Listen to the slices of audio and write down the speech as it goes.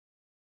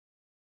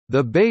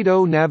The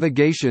BeiDou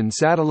Navigation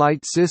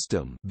Satellite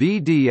System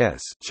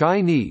 (BDS)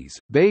 Chinese,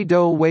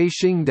 BeiDou Wei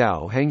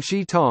Xingdao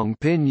Hangxi Tong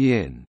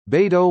Pinyin,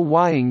 BeiDou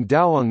Weiying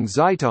Daoang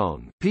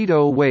Zitong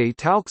Pidou Wei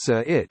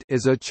Taoxa It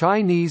is a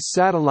Chinese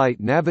satellite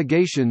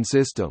navigation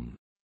system.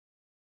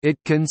 It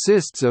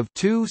consists of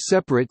two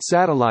separate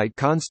satellite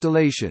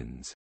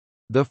constellations.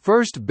 The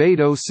first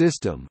BeiDou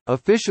system,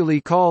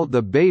 officially called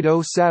the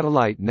BeiDou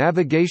Satellite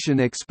Navigation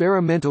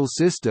Experimental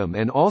System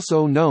and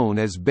also known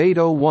as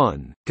BeiDou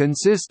 1,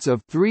 consists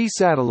of three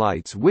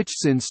satellites which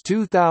since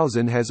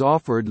 2000 has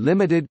offered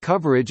limited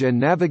coverage and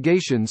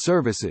navigation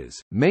services,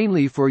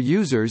 mainly for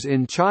users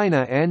in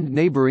China and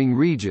neighboring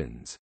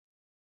regions.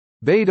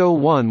 BeiDou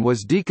 1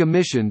 was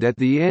decommissioned at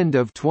the end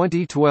of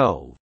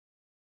 2012.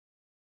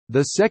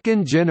 The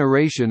second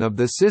generation of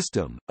the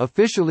system,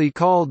 officially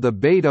called the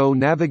BeiDou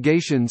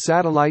Navigation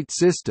Satellite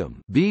System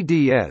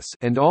 (BDS)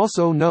 and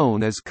also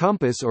known as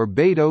Compass or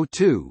BeiDou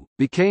 2,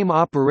 became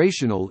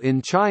operational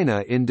in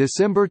China in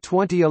December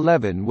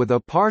 2011 with a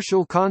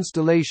partial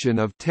constellation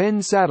of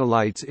 10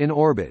 satellites in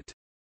orbit.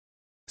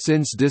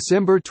 Since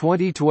December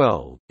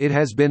 2012, it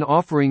has been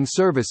offering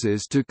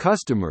services to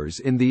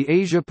customers in the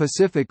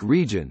Asia-Pacific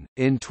region.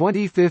 In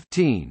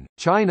 2015,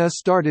 China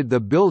started the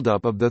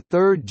buildup of the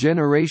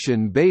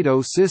third-generation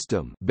BeiDou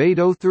system,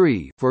 BeiDou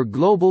 3, for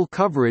global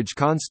coverage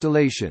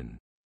constellation.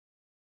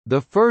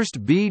 The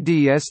first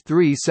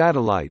BDS-3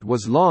 satellite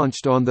was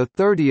launched on the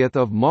 30th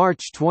of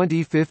March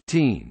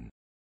 2015.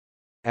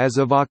 As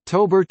of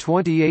October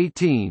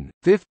 2018,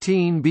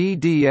 15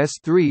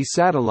 BDS-3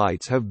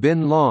 satellites have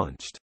been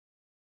launched.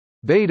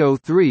 BeiDou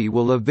 3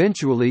 will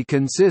eventually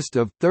consist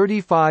of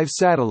 35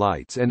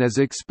 satellites and is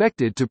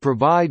expected to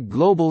provide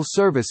global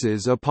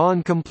services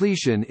upon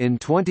completion in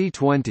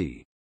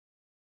 2020.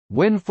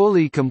 When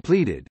fully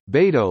completed,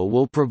 BeiDou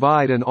will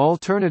provide an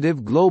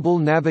alternative global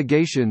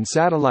navigation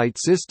satellite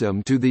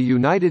system to the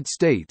United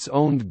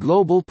States-owned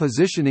Global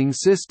Positioning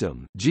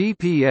System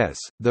 (GPS),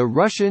 the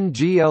Russian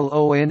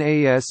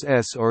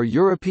GLONASS or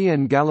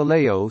European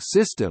Galileo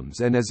systems,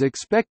 and is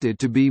expected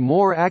to be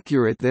more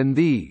accurate than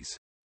these.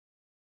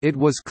 It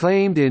was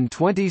claimed in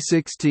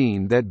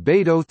 2016 that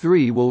BeiDou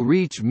 3 will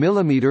reach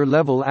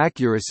millimeter-level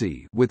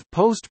accuracy with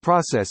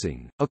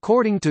post-processing,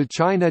 according to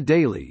China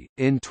Daily.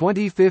 In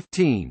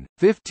 2015,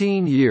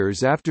 15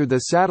 years after the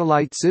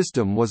satellite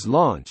system was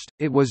launched,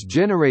 it was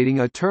generating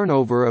a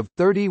turnover of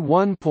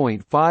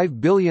 $31.5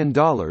 billion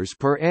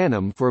per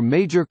annum for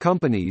major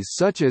companies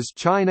such as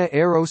China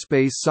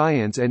Aerospace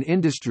Science and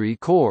Industry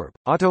Corp.,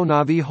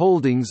 Autonavi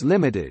Holdings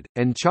Limited,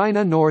 and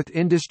China North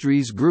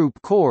Industries Group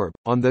Corp.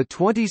 On the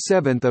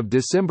 27th of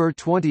December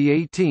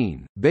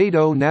 2018,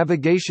 BeiDou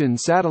Navigation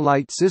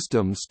Satellite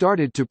System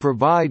started to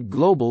provide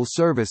global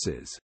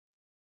services.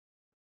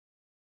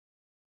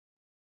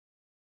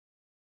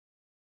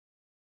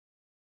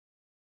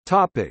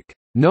 Topic: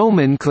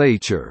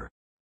 Nomenclature.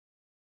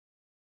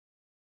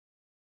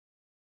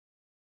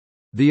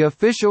 The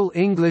official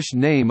English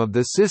name of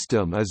the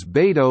system is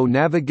BeiDou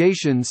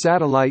Navigation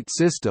Satellite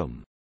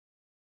System.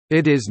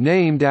 It is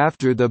named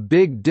after the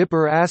Big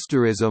Dipper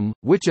asterism,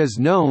 which is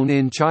known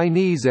in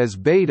Chinese as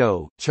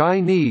BeiDou,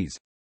 Chinese.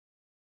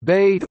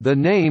 Bei, the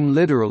name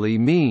literally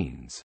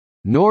means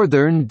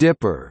Northern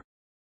Dipper,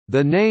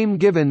 the name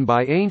given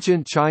by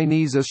ancient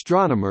Chinese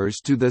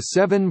astronomers to the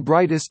 7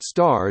 brightest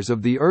stars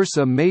of the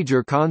Ursa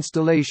Major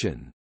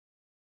constellation.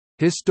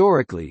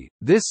 Historically,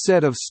 this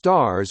set of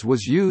stars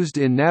was used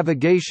in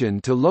navigation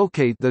to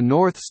locate the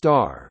North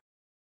Star.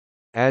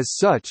 As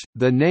such,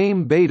 the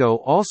name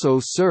BeiDou also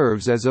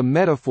serves as a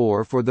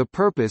metaphor for the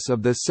purpose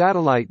of the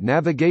satellite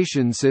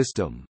navigation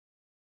system.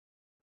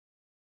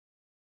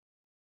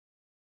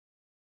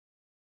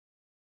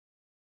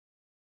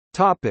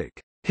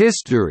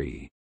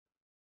 History.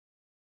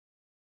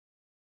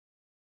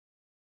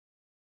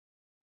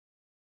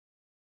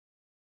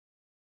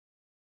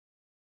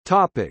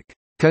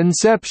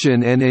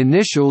 Conception and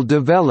initial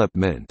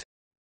development.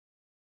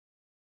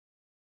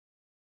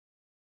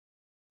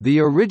 The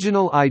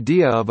original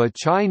idea of a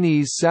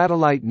Chinese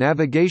satellite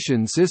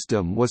navigation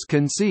system was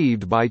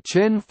conceived by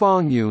Chen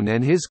Fongyun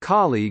and his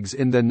colleagues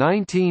in the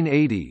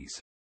 1980s.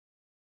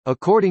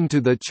 According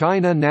to the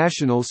China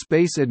National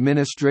Space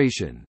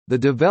Administration, the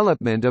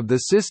development of the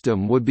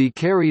system would be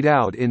carried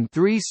out in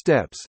 3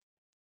 steps.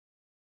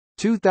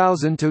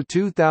 2000 to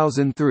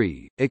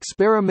 2003,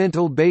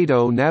 experimental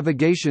BeiDou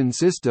navigation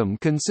system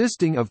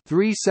consisting of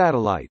 3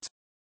 satellites.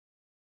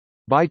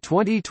 By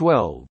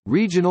 2012,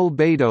 regional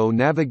BeiDou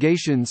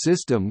navigation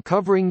system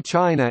covering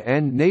China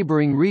and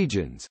neighboring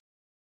regions.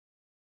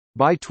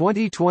 By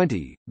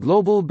 2020,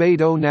 global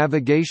BeiDou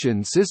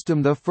navigation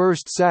system. The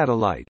first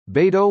satellite,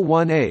 BeiDou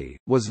 1A,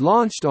 was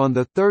launched on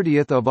 30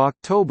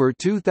 October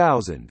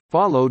 2000,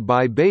 followed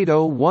by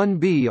BeiDou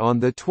 1B on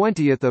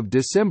 20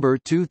 December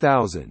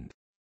 2000.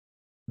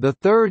 The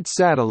third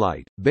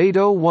satellite,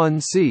 BeiDou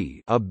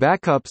 1C, a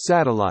backup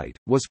satellite,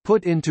 was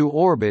put into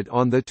orbit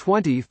on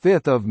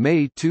 25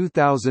 May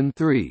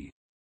 2003.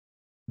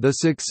 The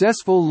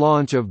successful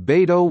launch of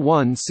BeiDou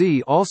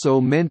 1C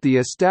also meant the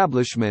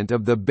establishment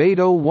of the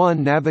BeiDou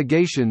 1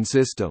 navigation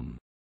system.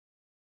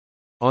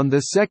 On 2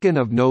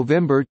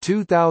 November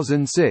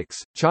 2006,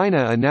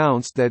 China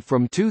announced that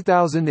from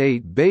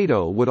 2008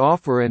 BeiDou would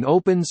offer an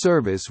open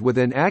service with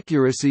an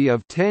accuracy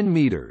of 10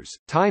 meters,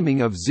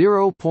 timing of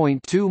 0.2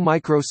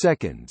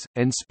 microseconds,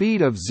 and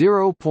speed of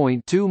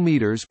 0.2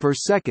 meters per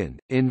second.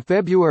 In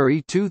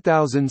February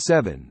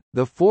 2007,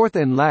 the fourth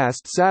and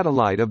last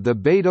satellite of the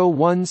BeiDou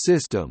 1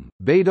 system,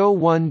 BeiDou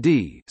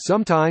 1D,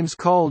 sometimes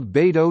called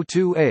BeiDou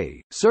 2A,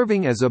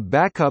 serving as a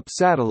backup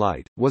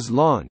satellite, was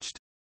launched.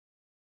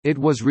 It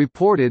was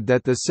reported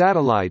that the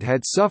satellite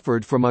had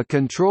suffered from a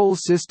control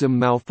system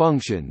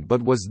malfunction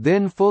but was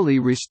then fully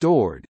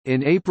restored.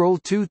 In April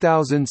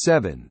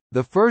 2007,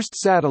 the first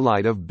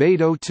satellite of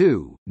BeiDou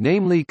 2,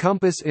 namely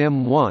Compass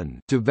M1,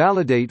 to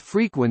validate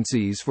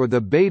frequencies for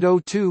the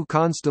BeiDou 2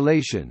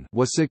 constellation,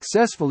 was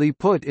successfully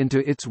put into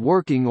its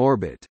working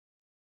orbit.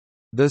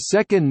 The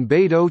second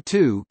BeiDou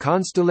 2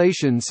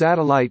 constellation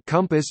satellite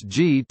Compass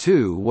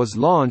G2 was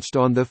launched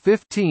on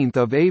 15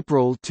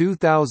 April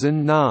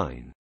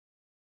 2009.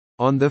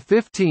 On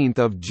 15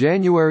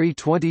 January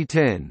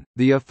 2010,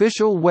 the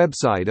official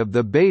website of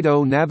the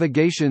BeiDou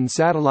navigation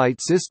satellite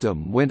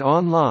system went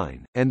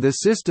online, and the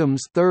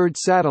system's third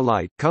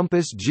satellite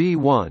Compass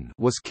G1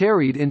 was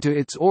carried into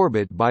its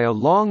orbit by a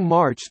Long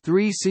March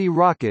 3C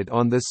rocket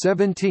on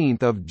 17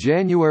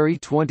 January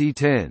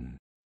 2010.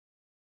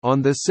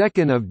 On 2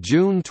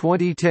 June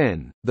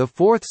 2010, the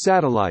fourth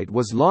satellite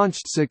was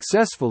launched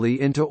successfully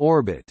into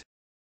orbit.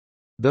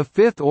 The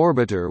fifth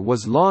orbiter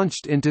was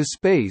launched into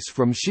space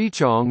from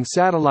Xichang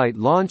Satellite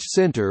Launch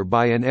Center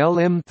by an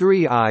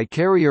LM-3I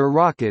carrier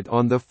rocket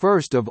on 1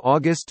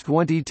 August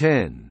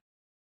 2010.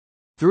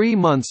 3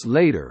 months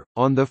later,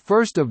 on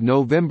 1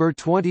 November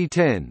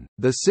 2010,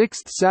 the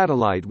sixth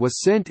satellite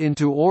was sent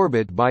into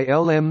orbit by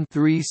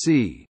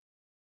LM-3C.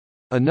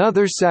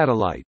 Another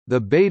satellite, the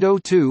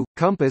BeiDou 2,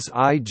 Compass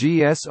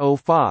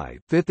IGS-05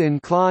 fifth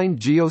inclined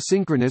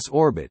geosynchronous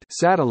orbit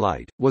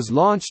satellite, was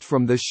launched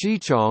from the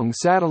Xichang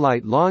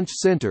Satellite Launch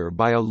Center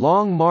by a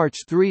Long March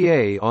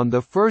 3A on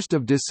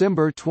 1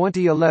 December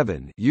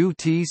 2011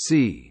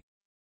 UTC.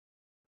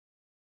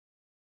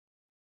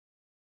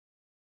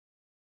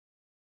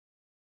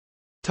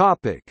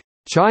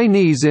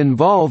 Chinese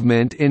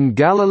involvement in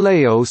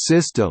Galileo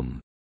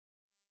system.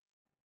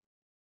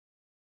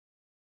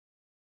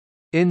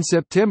 In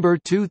September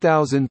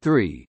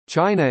 2003,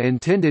 China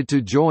intended to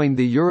join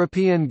the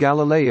European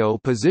Galileo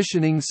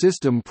Positioning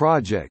System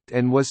project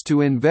and was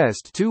to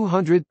invest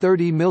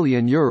 €230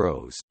 million,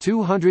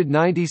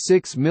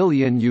 $296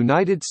 million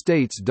United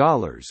States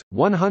dollars,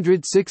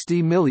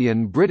 160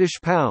 million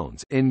British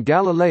pounds in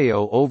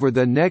Galileo over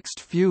the next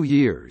few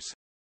years.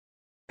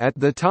 At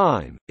the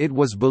time, it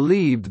was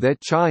believed that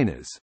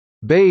China's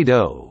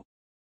BeiDou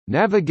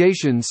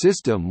navigation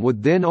system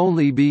would then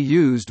only be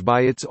used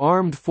by its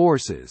armed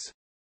forces.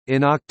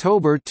 In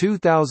October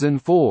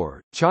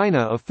 2004,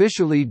 China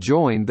officially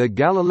joined the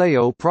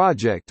Galileo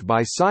project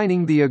by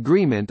signing the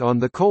agreement on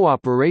the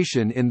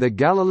cooperation in the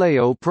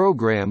Galileo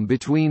program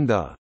between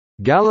the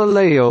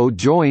Galileo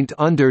Joint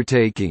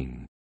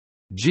Undertaking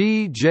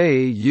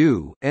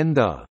 (GJU) and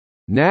the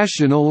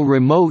National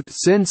Remote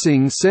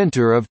Sensing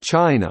Center of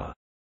China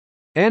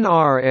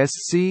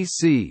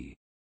 (NRSCC).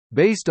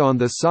 Based on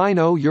the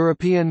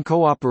Sino-European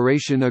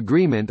Cooperation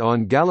Agreement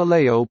on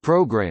Galileo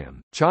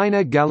Program,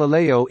 China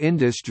Galileo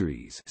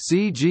Industries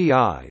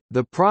 (CGI),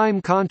 the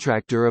prime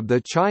contractor of the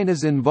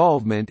China's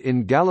involvement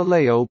in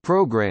Galileo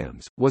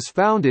programs, was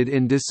founded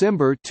in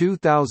December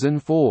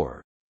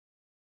 2004.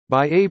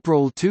 By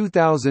April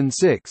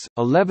 2006,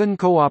 11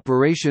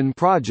 cooperation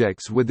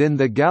projects within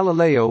the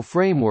Galileo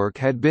framework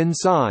had been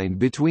signed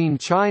between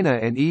China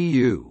and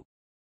EU.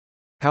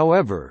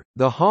 However,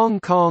 the Hong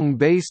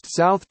Kong-based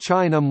South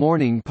China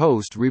Morning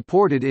Post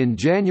reported in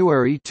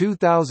January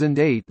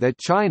 2008 that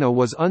China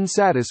was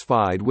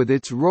unsatisfied with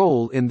its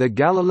role in the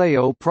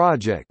Galileo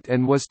project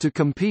and was to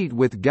compete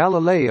with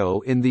Galileo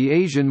in the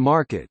Asian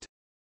market.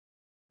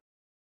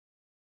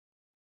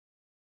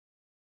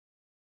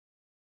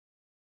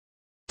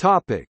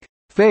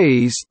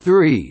 Phase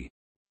 3.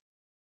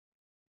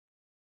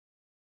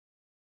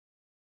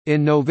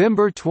 In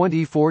November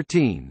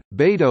 2014,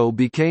 BeiDou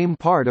became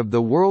part of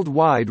the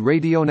Worldwide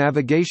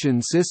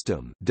Radionavigation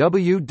System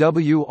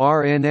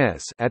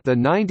 (WWRNS) at the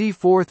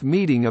 94th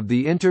meeting of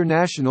the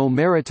International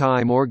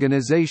Maritime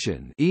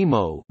Organization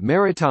 (IMO)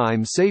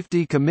 Maritime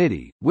Safety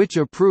Committee, which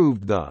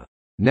approved the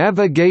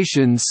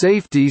Navigation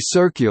Safety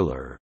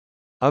Circular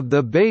of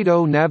the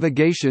BeiDou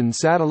Navigation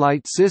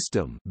Satellite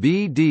System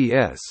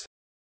 (BDS).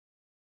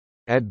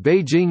 At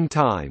Beijing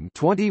time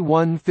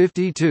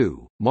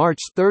 21:52, March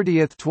 30,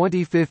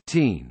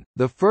 2015,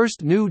 the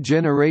first new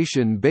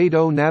generation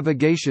BeiDou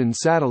navigation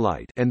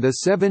satellite and the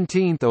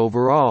 17th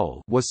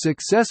overall was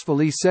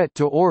successfully set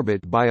to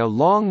orbit by a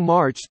Long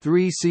March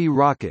 3C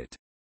rocket.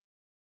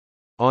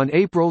 On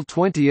April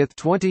 20,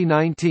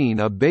 2019,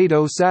 a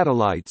BeiDou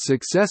satellite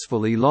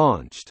successfully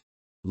launched.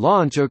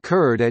 Launch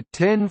occurred at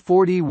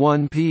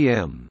 10:41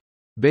 p.m.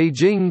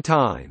 Beijing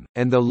time,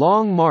 and the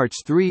Long March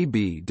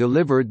 3B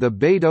delivered the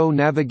BeiDou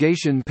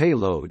navigation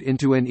payload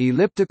into an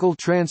elliptical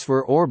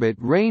transfer orbit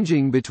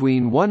ranging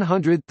between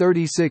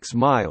 136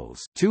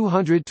 miles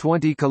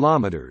 (220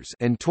 kilometers)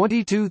 and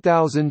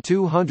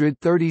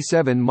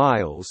 22,237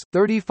 miles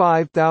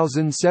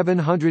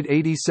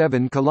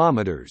 (35,787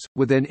 kilometers),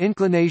 with an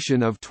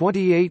inclination of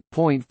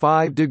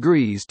 28.5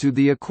 degrees to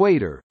the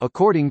equator,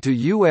 according to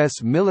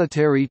U.S.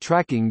 military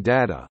tracking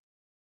data.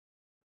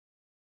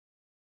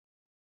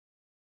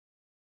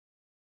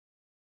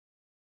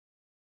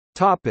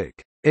 Topic: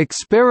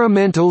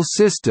 Experimental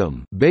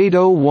system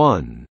BeiDou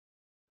 1.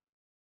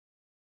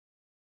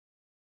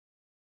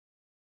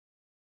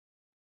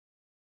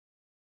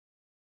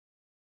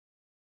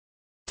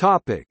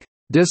 Topic: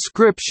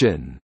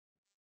 Description.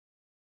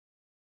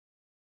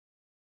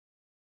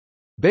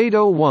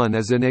 BeiDou 1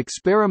 is an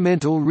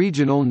experimental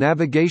regional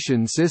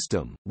navigation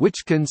system,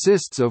 which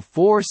consists of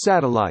 4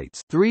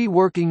 satellites, 3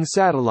 working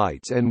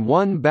satellites and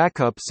 1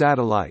 backup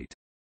satellite.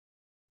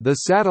 The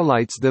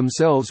satellites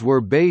themselves were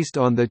based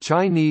on the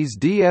Chinese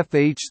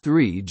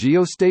DFH-3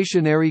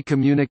 geostationary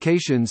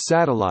communications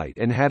satellite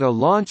and had a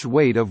launch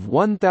weight of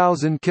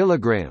 1,000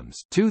 kilograms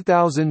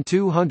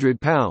 (2,200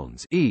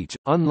 pounds) each,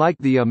 unlike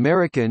the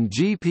American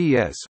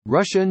GPS,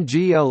 Russian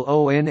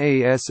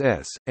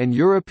GLONASS, and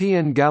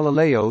European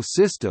Galileo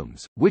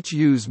systems, which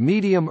use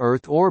medium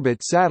Earth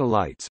orbit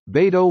satellites.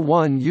 BeiDou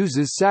 1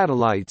 uses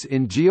satellites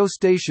in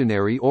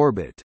geostationary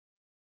orbit.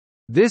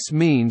 This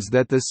means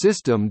that the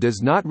system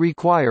does not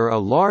require a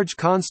large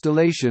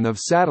constellation of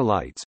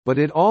satellites, but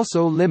it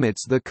also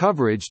limits the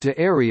coverage to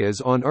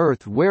areas on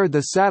Earth where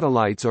the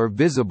satellites are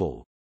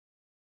visible.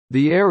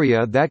 The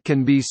area that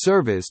can be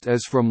serviced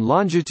is from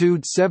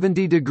longitude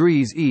 70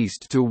 degrees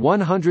east to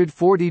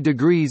 140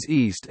 degrees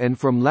east and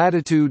from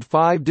latitude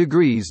 5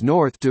 degrees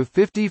north to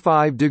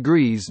 55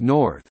 degrees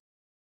north.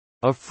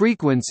 A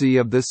frequency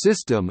of the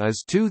system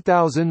is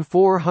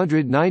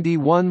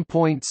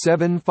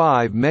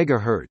 2491.75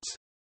 MHz.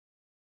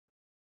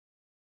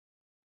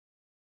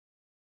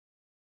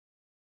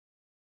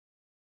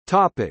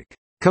 Topic: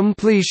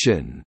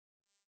 Completion.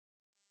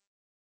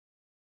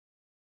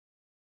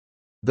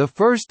 The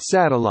first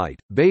satellite,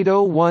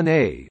 BeiDou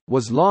 1A,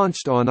 was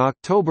launched on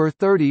October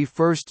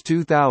 31,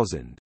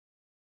 2000.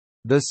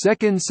 The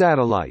second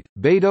satellite,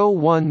 BeiDou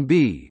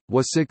 1B,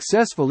 was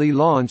successfully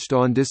launched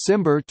on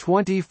December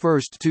 21,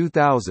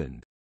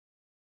 2000.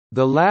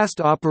 The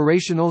last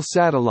operational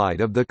satellite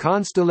of the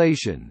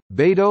constellation,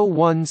 BeiDou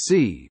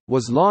 1C,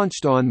 was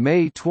launched on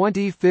May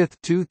 25,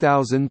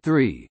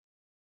 2003.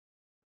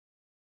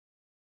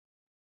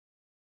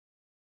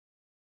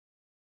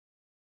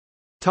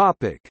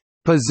 Topic: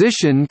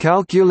 Position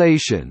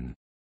calculation.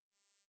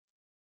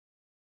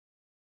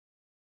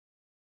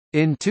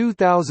 In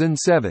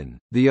 2007,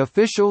 the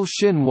official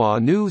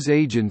Xinhua news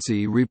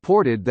agency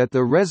reported that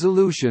the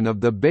resolution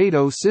of the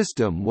BeiDou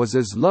system was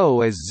as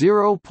low as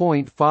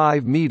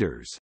 0.5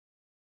 meters.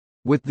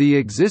 With the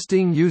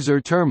existing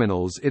user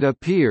terminals, it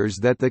appears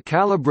that the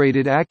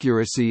calibrated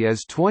accuracy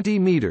is 20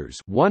 meters,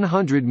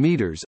 100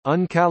 meters,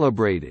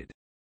 uncalibrated.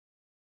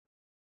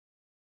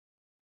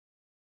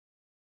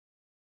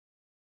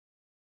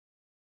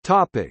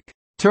 Topic: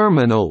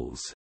 Terminals.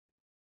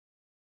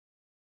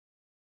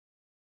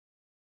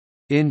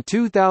 In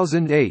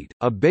 2008,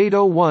 a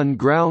BeiDou 1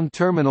 ground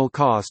terminal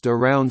cost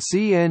around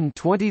CNY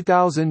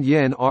 20,000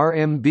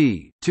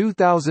 RMB,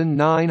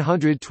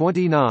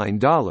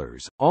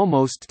 $2,929,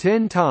 almost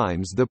 10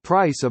 times the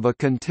price of a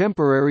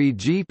contemporary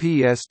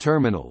GPS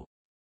terminal.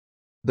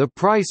 The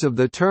price of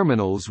the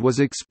terminals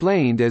was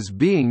explained as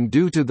being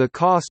due to the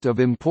cost of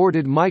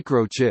imported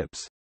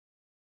microchips.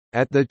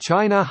 At the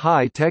China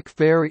High-Tech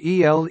Fair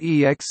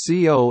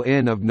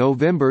ELEXCON of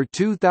November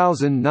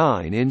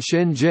 2009 in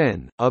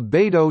Shenzhen, a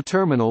BeiDou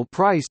terminal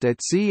priced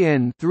at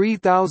CNY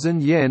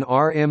 3,000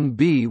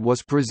 RMB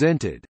was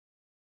presented.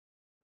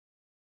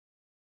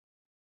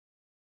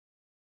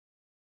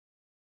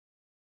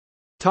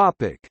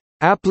 Topic: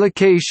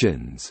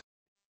 Applications.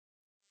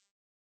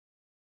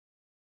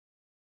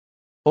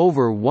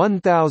 Over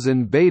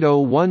 1,000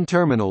 BeiDou 1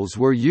 terminals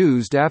were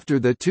used after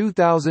the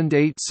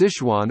 2008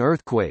 Sichuan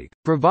earthquake,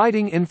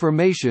 providing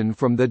information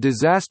from the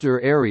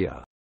disaster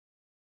area.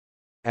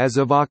 As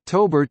of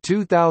October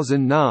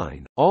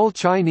 2009, all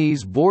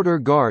Chinese border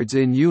guards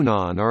in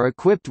Yunnan are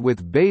equipped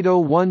with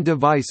BeiDou 1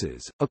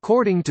 devices,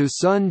 according to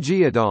Sun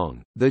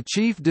Jiadong, the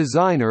chief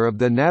designer of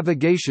the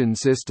navigation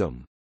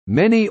system.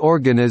 Many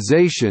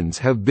organizations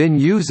have been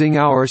using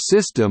our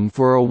system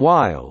for a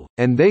while,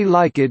 and they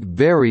like it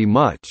very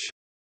much.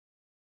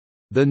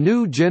 The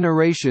new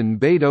generation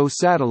BeiDou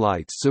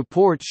satellites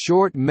support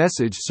short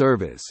message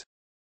service.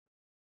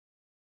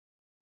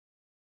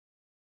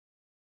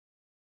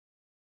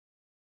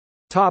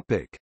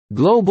 Topic: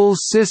 Global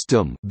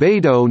System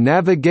BeiDou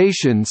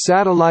Navigation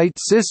Satellite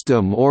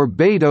System or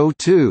BeiDou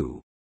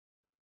 2.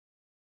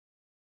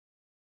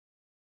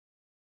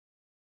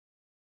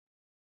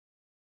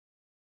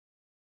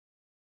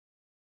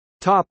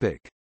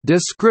 Topic: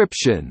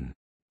 Description.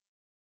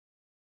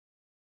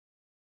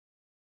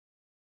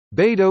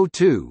 BeiDou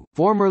 2,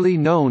 formerly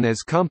known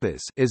as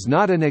Compass, is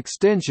not an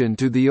extension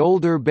to the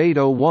older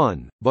BeiDou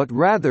 1, but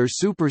rather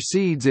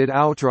supersedes it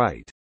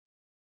outright.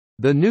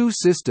 The new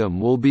system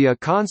will be a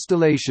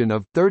constellation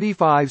of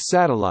 35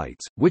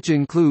 satellites, which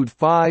include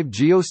 5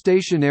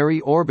 geostationary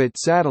orbit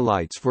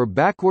satellites for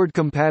backward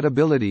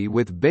compatibility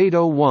with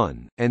BeiDou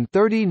 1, and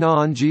 30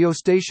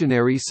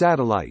 non-geostationary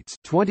satellites,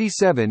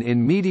 27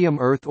 in medium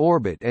Earth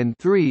orbit and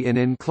 3 in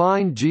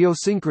inclined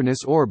geosynchronous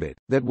orbit,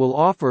 that will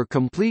offer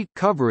complete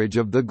coverage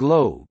of the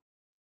globe.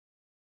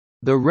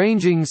 The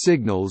ranging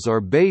signals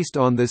are based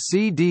on the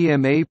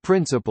CDMA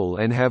principle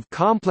and have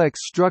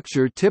complex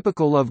structure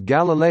typical of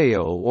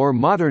Galileo or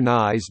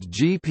modernized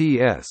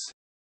GPS.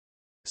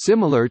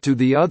 Similar to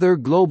the other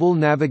global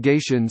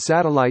navigation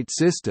satellite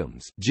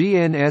systems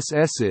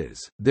 (GNSSs),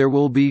 there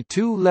will be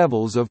 2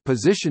 levels of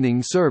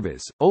positioning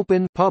service: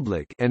 open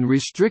public and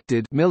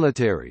restricted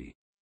military.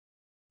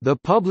 The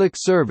public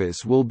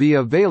service will be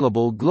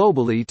available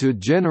globally to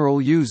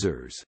general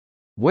users.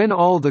 When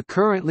all the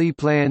currently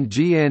planned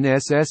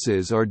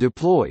GNSSs are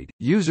deployed,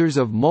 users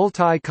of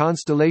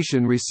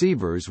multi-constellation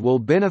receivers will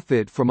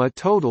benefit from a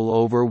total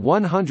over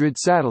 100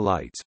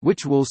 satellites,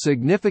 which will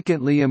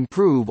significantly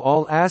improve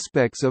all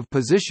aspects of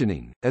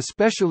positioning,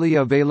 especially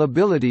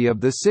availability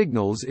of the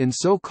signals in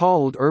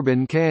so-called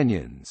urban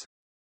canyons.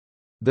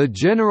 The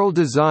general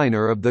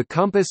designer of the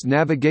Compass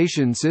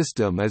navigation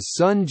system is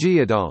Sun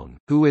Jiadong,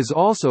 who is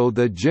also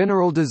the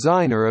general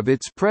designer of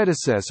its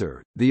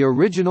predecessor, the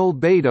original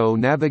BeiDou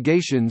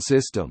navigation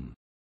system.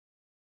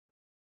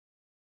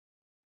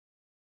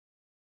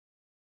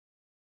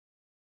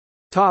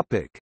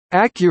 Topic: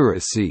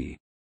 Accuracy.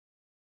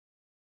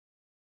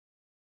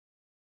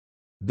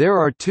 There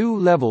are 2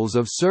 levels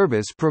of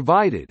service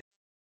provided: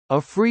 a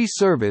free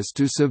service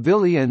to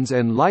civilians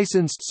and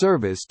licensed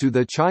service to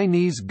the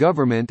Chinese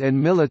government and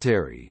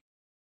military.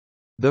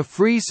 The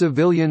free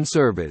civilian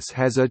service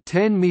has a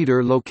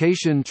 10-meter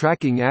location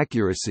tracking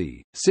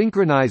accuracy,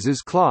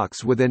 synchronizes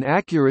clocks with an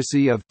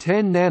accuracy of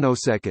 10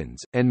 nanoseconds,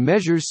 and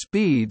measures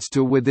speeds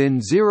to within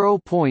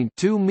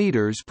 0.2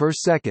 meters per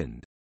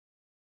second.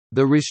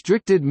 The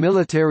restricted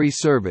military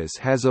service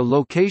has a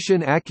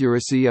location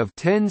accuracy of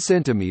 10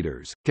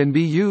 centimeters, can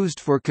be used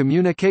for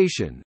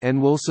communication,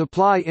 and will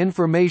supply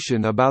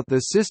information about the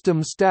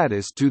system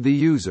status to the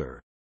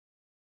user.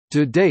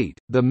 To date,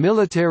 the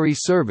military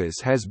service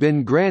has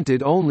been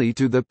granted only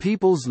to the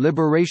People's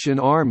Liberation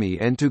Army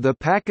and to the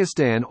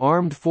Pakistan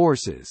Armed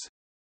Forces.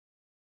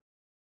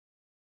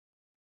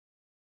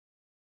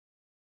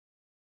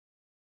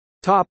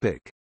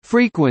 Topic: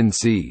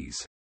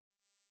 Frequencies.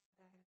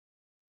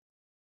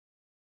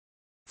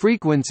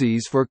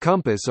 Frequencies for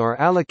Compass are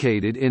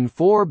allocated in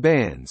 4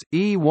 bands: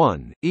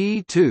 E1,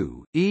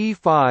 E2,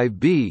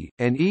 E5b,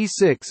 and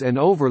E6, and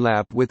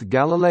overlap with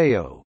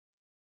Galileo.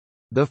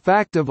 The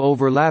fact of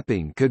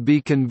overlapping could be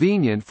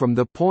convenient from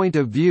the point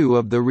of view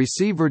of the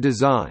receiver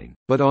design,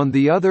 but on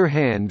the other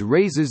hand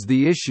raises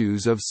the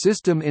issues of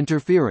system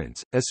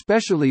interference,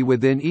 especially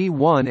within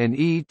E1 and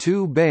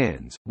E2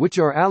 bands, which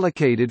are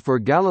allocated for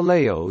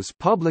Galileo's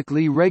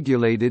publicly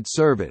regulated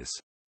service.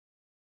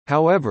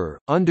 However,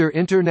 under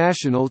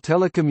International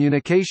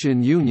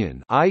Telecommunication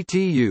Union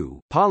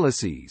 (ITU)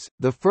 policies,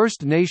 the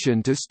first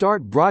nation to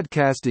start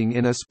broadcasting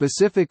in a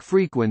specific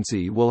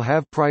frequency will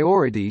have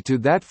priority to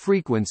that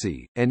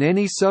frequency, and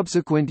any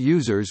subsequent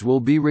users will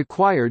be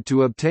required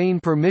to obtain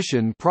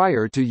permission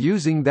prior to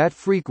using that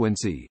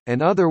frequency,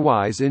 and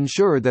otherwise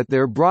ensure that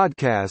their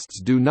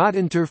broadcasts do not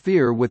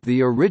interfere with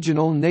the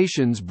original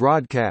nation's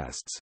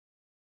broadcasts.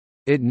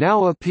 It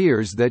now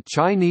appears that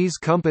Chinese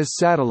Compass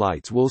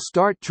satellites will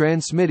start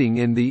transmitting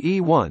in the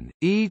E1,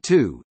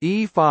 E2,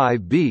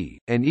 E5b,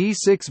 and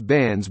E6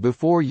 bands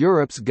before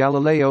Europe's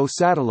Galileo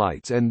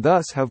satellites, and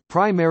thus have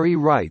primary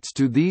rights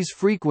to these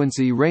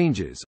frequency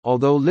ranges,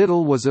 although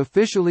little was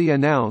officially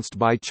announced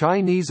by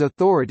Chinese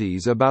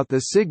authorities about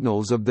the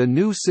signals of the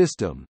new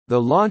system. The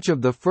launch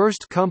of the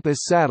first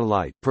Compass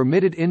satellite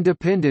permitted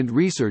independent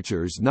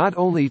researchers not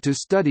only to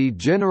study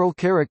general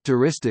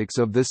characteristics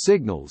of the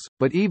signals,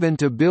 but even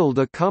to build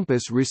a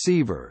Compass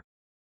receiver.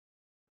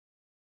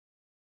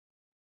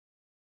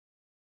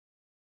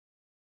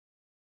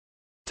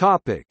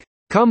 Topic: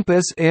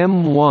 Compass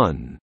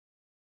M1.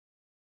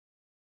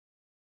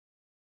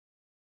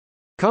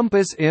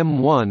 Compass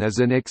M1 is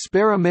an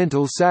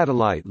experimental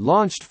satellite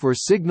launched for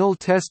signal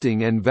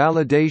testing and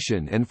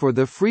validation and for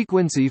the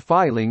frequency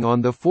filing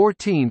on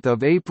 14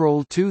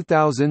 April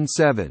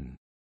 2007.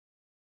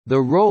 The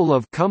role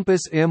of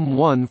Compass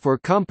M1 for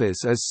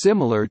Compass is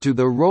similar to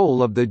the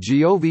role of the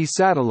Giove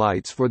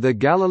satellites for the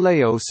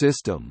Galileo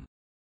system.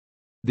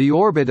 The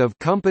orbit of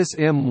Compass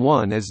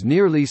M1 is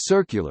nearly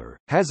circular,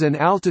 has an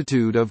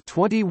altitude of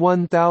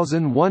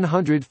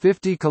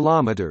 21,150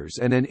 km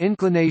and an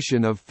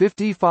inclination of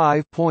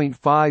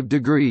 55.5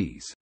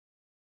 degrees.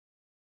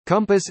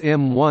 Compass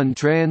M1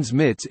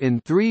 transmits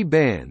in 3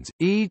 bands,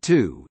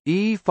 E2,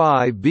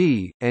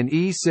 E5b, and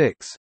E6.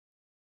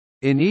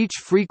 In each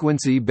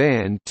frequency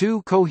band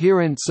 2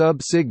 coherent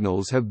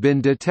sub-signals have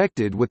been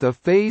detected with a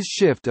phase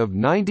shift of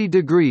 90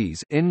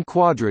 degrees in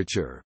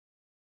quadrature.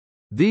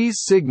 These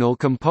signal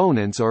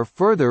components are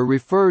further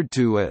referred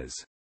to as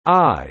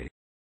I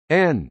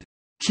and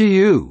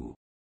Q.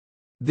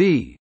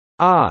 The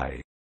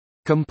I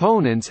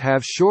components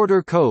have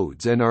shorter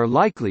codes and are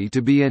likely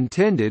to be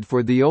intended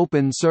for the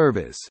open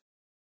service.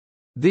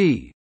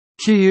 The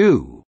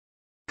Q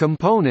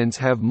components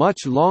have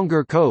much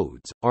longer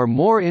codes, are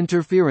more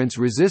interference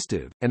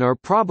resistive, and are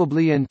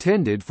probably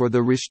intended for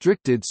the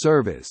restricted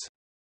service.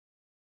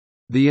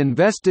 The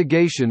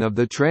investigation of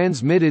the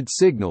transmitted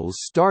signals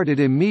started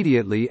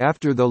immediately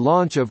after the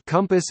launch of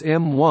Compass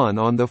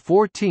M1 on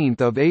 14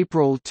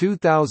 April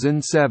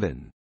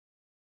 2007.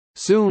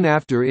 Soon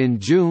after, in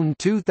June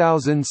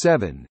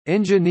 2007,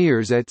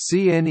 engineers at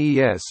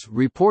CNES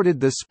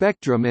reported the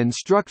spectrum and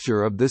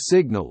structure of the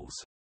signals.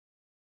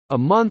 A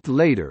month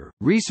later,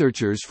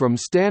 researchers from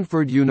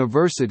Stanford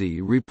University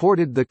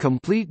reported the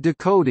complete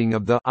decoding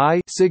of the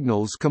I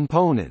signals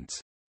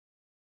components.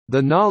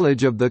 The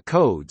knowledge of the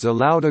codes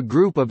allowed a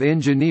group of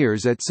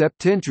engineers at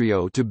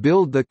Septentrio to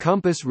build the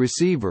Compass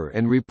receiver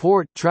and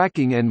report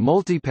tracking and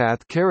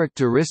multipath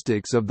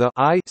characteristics of the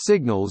I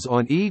signals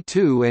on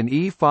E2 and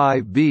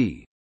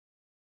E5b.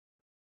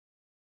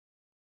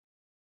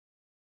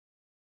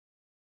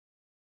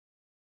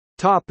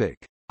 Topic: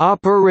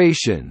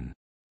 Operation.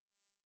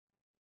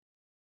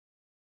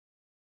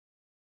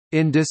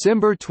 In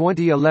December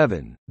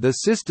 2011, the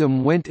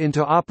system went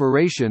into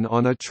operation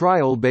on a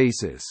trial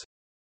basis.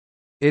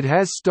 It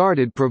has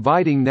started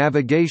providing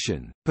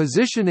navigation,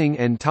 positioning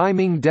and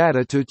timing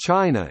data to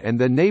China and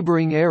the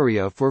neighboring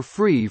area for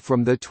free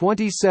from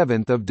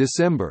 27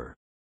 December.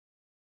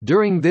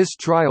 During this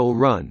trial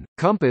run,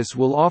 Compass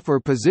will offer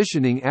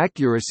positioning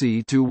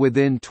accuracy to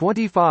within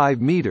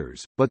 25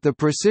 meters, but the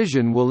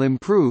precision will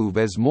improve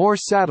as more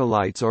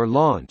satellites are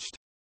launched.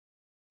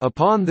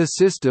 Upon the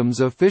system's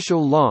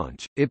official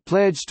launch, it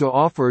pledged to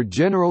offer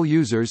general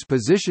users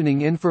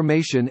positioning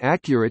information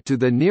accurate to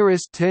the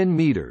nearest 10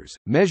 meters,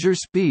 measure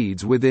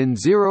speeds within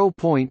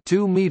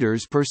 0.2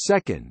 meters per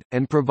second,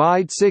 and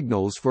provide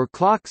signals for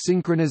clock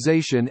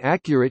synchronization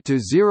accurate to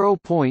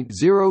 0.02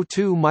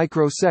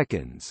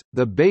 microseconds.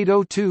 The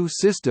BeiDou 2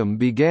 system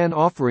began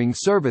offering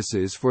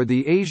services for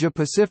the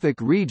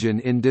Asia-Pacific region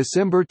in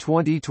December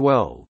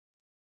 2012.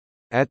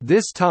 At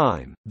this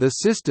time, the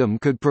system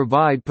could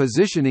provide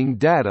positioning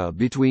data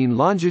between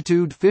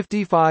longitude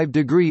 55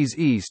 degrees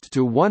east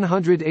to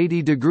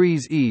 180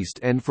 degrees east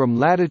and from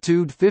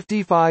latitude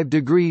 55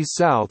 degrees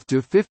south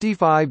to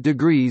 55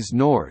 degrees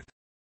north.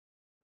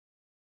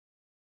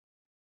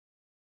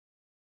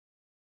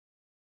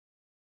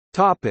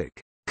 Topic: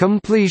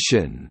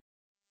 Completion.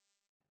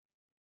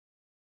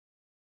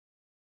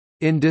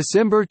 In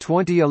December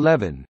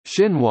 2011,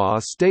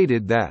 Xinhua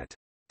stated that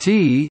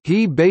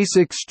the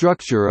basic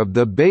structure of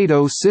the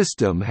BeiDou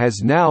system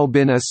has now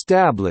been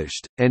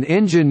established, and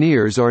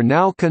engineers are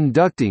now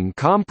conducting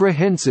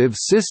comprehensive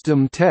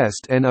system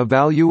test and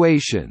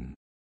evaluation.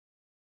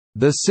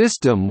 The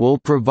system will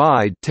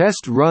provide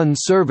test-run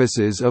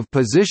services of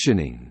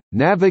positioning,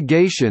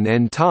 navigation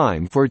and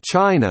time for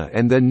China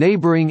and the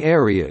neighboring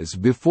areas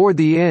before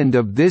the end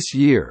of this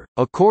year,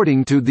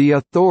 according to the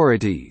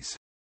authorities.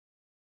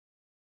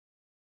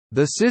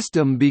 The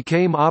system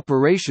became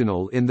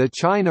operational in the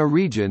China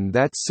region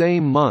that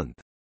same month.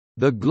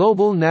 The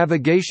global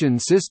navigation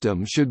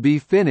system should be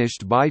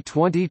finished by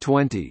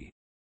 2020.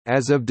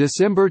 As of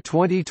December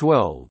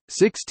 2012,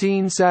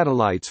 16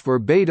 satellites for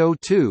BeiDou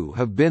 2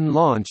 have been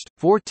launched,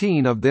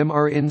 14 of them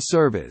are in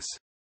service.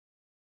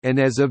 And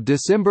as of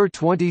December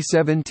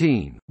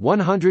 2017,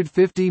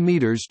 150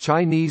 meters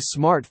Chinese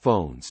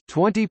smartphones,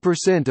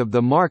 20% of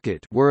the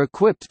market, were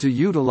equipped to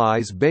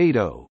utilize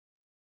BeiDou.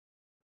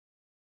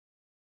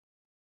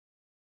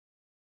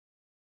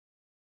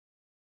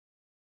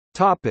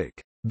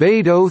 Topic: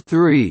 BeiDou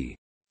 3.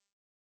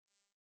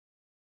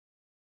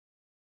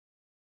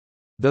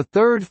 The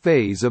third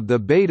phase of the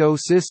BeiDou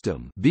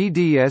system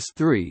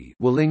 (BDS-3)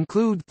 will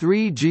include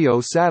 3 GEO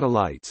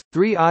satellites,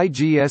 3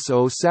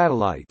 IGSO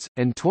satellites,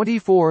 and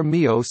 24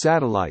 MEO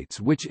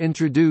satellites, which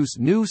introduce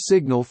new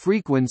signal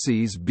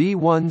frequencies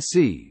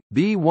B1C,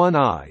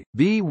 B1I,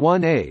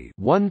 B1A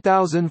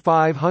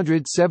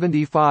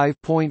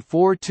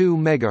 1575.42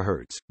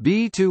 MHz,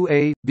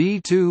 B2A,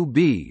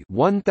 B2B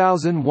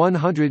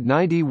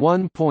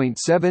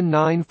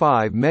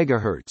 1191.795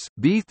 MHz,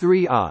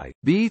 B3I,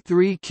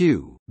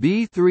 B3Q,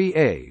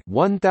 B3A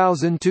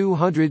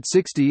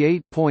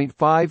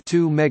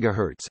 1268.52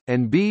 MHz,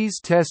 and B's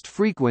test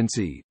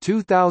frequency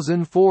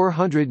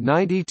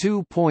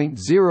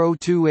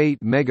 2492.028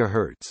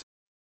 MHz.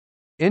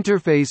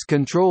 Interface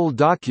control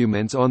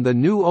documents on the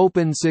new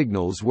open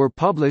signals were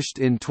published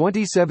in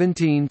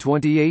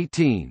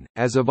 2017-2018.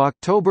 As of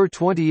October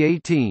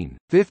 2018,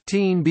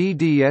 15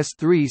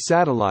 BDS-3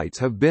 satellites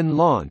have been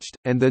launched,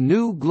 and the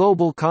new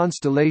global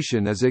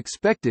constellation is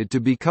expected to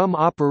become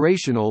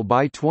operational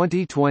by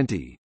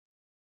 2020.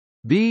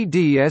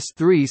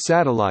 BDS-3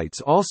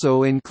 satellites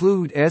also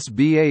include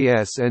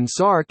SBAS and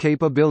SAR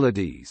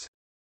capabilities.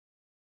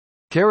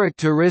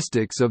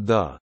 Characteristics of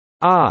the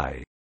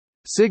I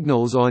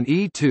Signals on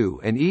E2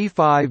 and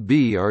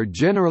E5b are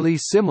generally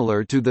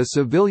similar to the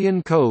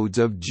civilian codes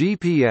of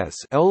GPS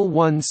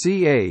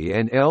L1CA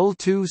and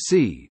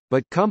L2C,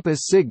 but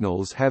compass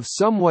signals have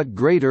somewhat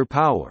greater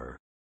power.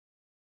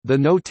 The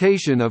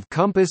notation of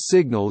compass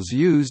signals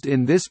used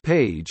in this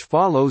page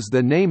follows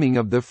the naming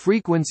of the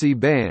frequency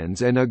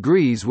bands and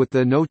agrees with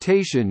the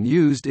notation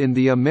used in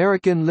the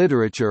American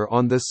literature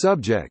on the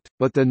subject,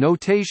 but the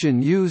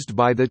notation used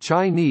by the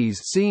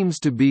Chinese seems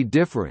to be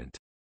different.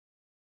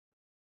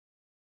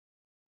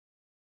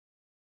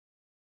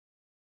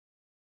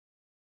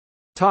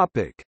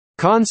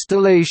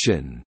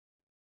 Constellation.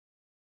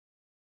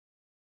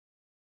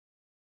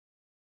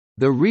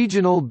 The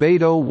regional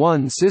BeiDou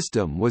 1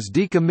 system was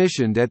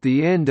decommissioned at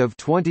the end of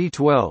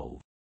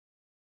 2012.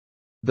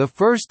 The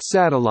first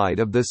satellite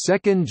of the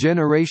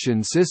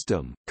second-generation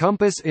system,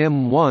 Compass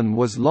M1,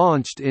 was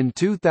launched in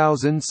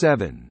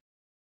 2007.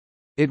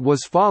 It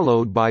was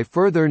followed by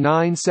further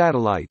 9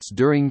 satellites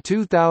during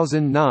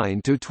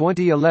 2009 to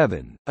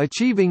 2011,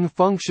 achieving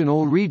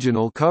functional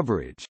regional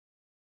coverage.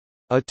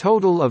 A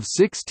total of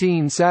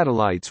 16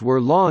 satellites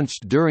were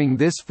launched during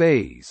this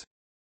phase.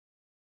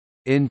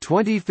 In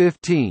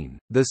 2015,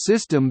 the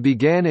system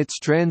began its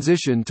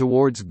transition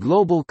towards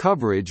global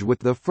coverage with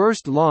the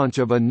first launch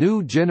of a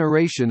new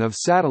generation of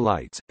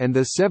satellites, and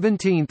the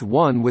 17th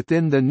one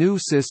within the new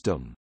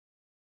system.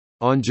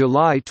 On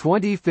July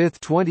 25,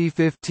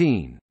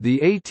 2015, the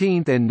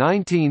 18th and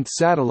 19th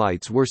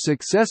satellites were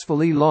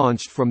successfully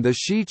launched from the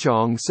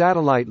Xichang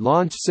Satellite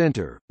Launch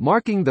Center,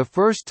 marking the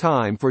first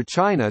time for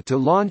China to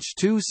launch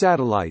 2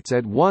 satellites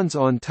at once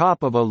on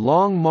top of a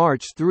Long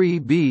March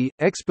 3B,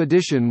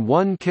 Expedition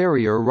 1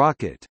 carrier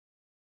rocket.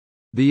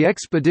 The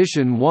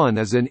Expedition 1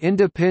 is an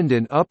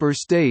independent upper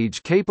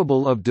stage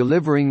capable of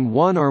delivering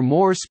one or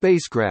more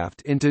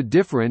spacecraft into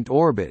different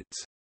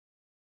orbits.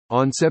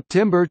 On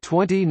September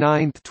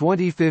 29,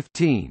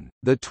 2015,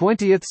 the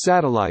 20th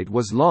satellite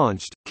was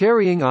launched,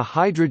 carrying a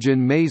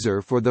hydrogen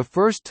maser for the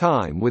first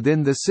time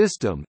within the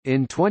system.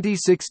 In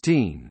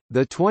 2016,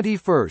 the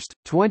 21st,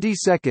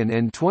 22nd,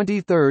 and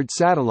 23rd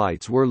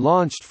satellites were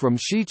launched from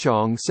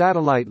Xichang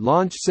Satellite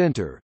Launch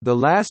Center, the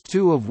last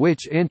 2 of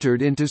which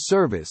entered into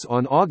service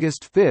on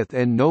August 5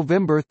 and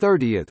November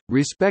 30,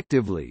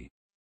 respectively.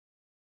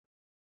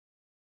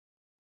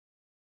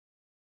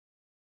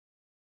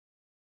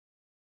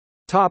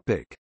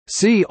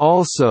 See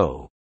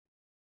also: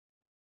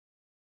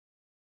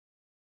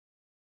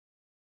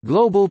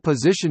 Global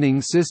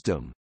Positioning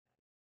System,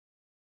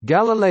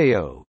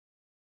 Galileo,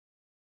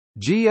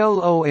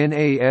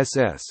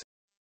 GLONASS,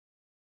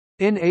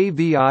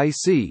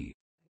 NAVIC,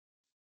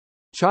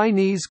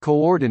 Chinese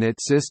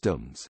Coordinate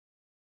Systems.